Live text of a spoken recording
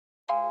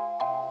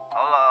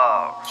Hold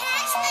up.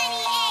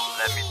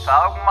 Let me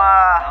talk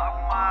my.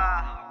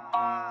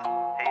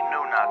 He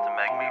knew not to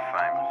make me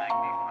famous.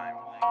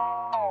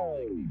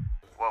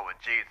 What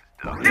would Jesus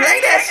do? Play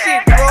that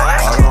shit, boy.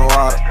 Walking on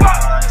water.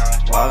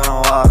 Walking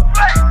on water.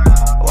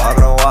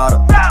 Walking on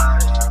water.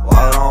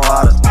 Walking on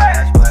water.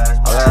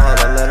 Hold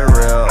up, let it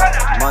rip.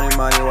 Money,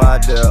 money,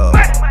 wide deal.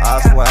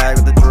 I swag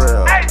with the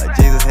drill. Like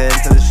Jesus heading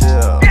to the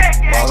shield.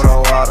 Walking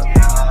on water.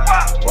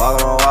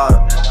 Walking on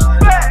water.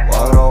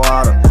 Walking on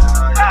water.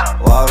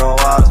 Walking on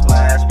water.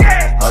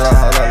 Hold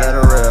up, let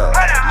it rip.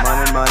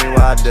 Money, money,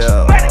 wide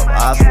deal.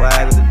 I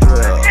swag with the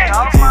drill.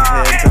 Like Jesus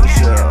heading to the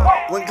shield.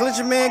 When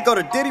Glenjiman go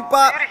to Diddy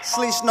Bop,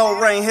 sleet, snow,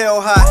 rain, hell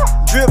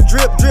hot. Drip,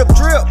 drip, drip,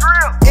 drip.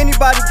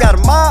 Anybody got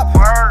a mop?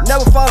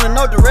 Never fall in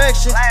no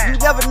direction. You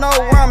never know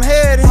where I'm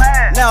headed.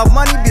 Now if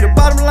money be the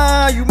bottom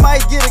line, you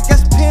might get it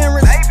against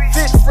parents.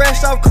 Fit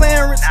fresh off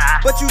clearance,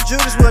 but you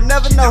Judas will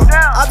never know.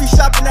 I be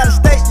shopping out of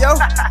state, yo.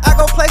 I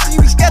go places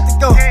you be scared to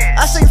go.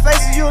 I see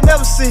faces you'll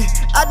never see.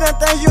 I done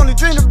things you only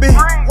dream to be.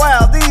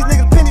 Wow, these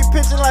niggas penny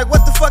pinching like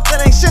what the fuck,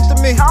 that ain't shit to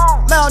me.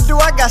 Mountain Dew,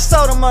 I got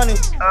soda money.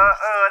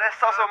 That's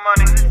so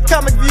money.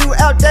 Comic view,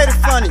 outdated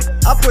funny.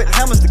 I put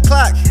hammers to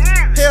clock.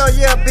 Hell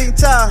yeah, big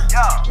time.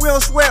 We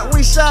don't sweat,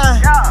 we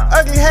shine.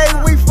 Ugly hate,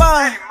 we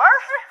fine.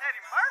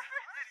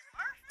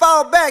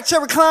 Fall back,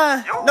 cherry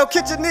climb. No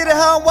kitchen needed,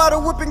 how I'm water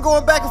whipping,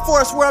 going back and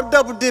forth, swear I'm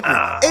double dipping.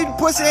 Eating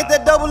pussy ain't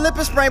that double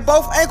lipping, sprain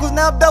both ankles,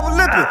 now I'm double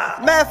lipping.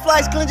 Mad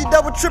flights, Glenji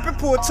double tripping,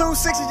 pull 2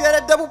 6s, yeah,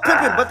 that double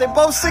pimping. But they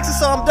both 6s,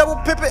 so I'm double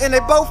pimping, and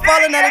they both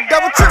falling, now they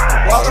double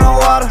tripping. Walking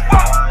on water,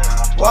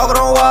 walking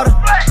on water,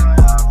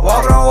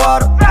 walking on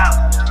water,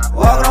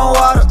 walking on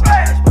water.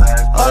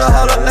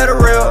 Hold up, let it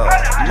rip.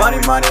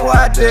 Money, money,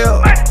 wide deal.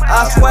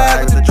 I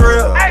swag with the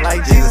drill,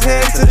 like Jesus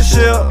heading to the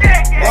shield.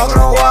 Walking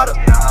on water.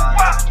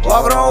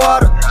 Walking on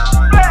water,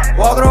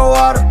 walking on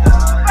water,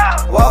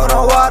 walking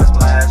on water.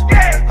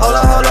 Hold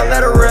up,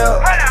 let it rip.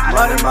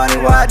 Money, money,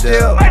 wide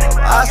deal.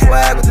 I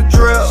swag with the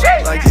drill,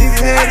 like Jesus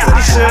heading to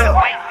the shield.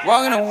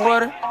 Walking on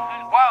water,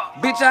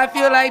 bitch, I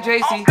feel like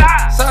JC.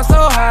 Sun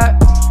so hot,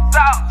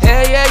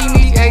 hell yeah, you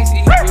need AC.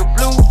 Your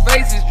blue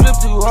faces drip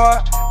too hard.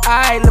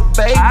 I look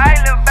baby,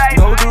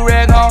 no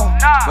do-rag on,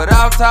 but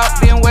off top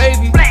being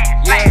wavy.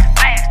 Yeah,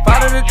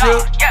 follow the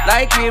drip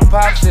like hip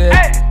hop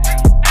said.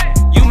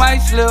 You might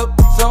slip,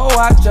 so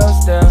watch your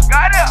step.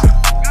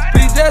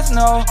 Please just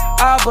know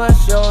I'll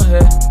bust your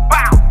head.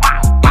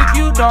 If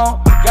you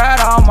don't,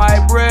 got all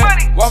my bread.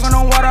 Walking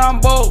on water,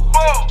 I'm bold.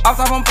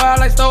 Outside on fire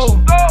like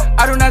stove.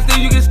 I do not steal,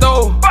 you get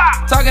stole.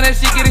 Talking that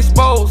shit get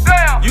exposed.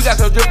 You got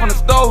your drip on the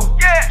stove.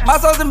 My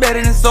soul's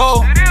embedded in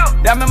soul.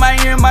 Diamond in my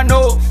ear and my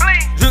nose.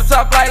 Drip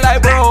top flight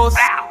like bros.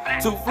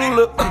 Too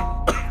fluid.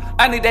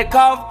 I need that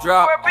cough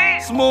drop.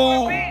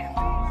 Smooth.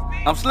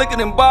 I'm slicker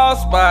than ball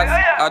spots.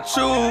 I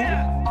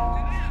chew.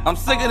 I'm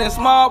sicker than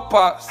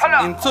smallpox,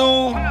 in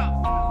tune,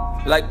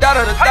 like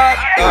da-da-da-da.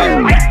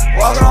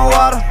 Walking on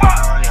water,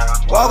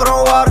 walking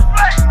on water,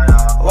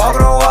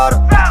 walking on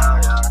water,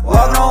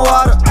 walking on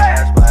water.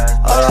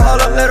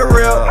 Hold up, let it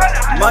rip.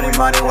 Money,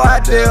 money,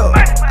 wide deal.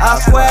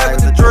 I swag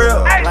with the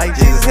drill, like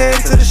Jesus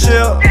heading to the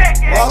shield.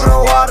 Walking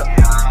on water,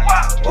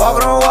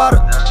 walking on water,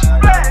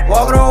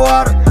 walking on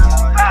water,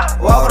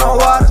 walking on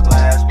water.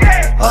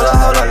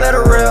 Hold up, let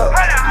it rip.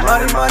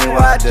 Money, money,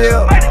 wide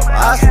deal.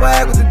 I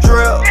swag with the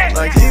drill,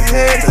 like Jesus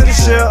heading to the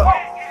shield.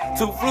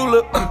 Too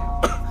fluid,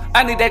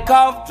 I need that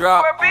cough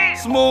drop.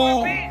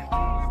 Smooth,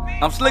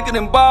 I'm slicker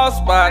than ball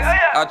spots.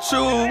 I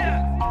chew,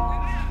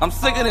 I'm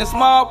sicker than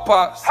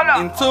smallpox.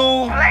 In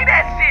tune,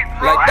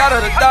 like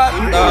da-da-da-da.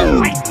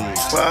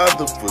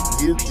 Father,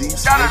 forgive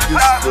these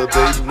niggas, for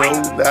they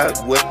know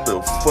not what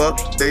the fuck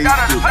they do.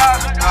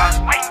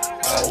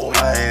 All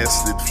I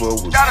asked it for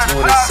was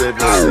 27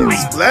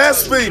 cents.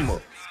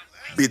 Blasphemer.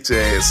 Bitch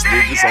ass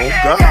niggas on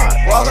God.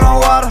 Walking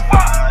on water,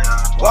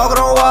 walking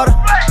on water,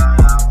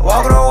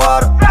 walking on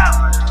water,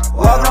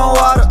 walking on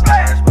water.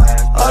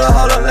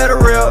 Hold up, let it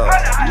rip.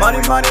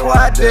 Money, money,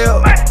 wide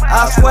deal.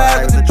 I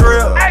swag with the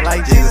drill,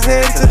 like Jesus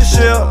heading to the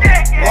shield.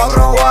 Walking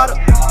on water,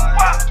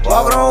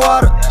 walking on water.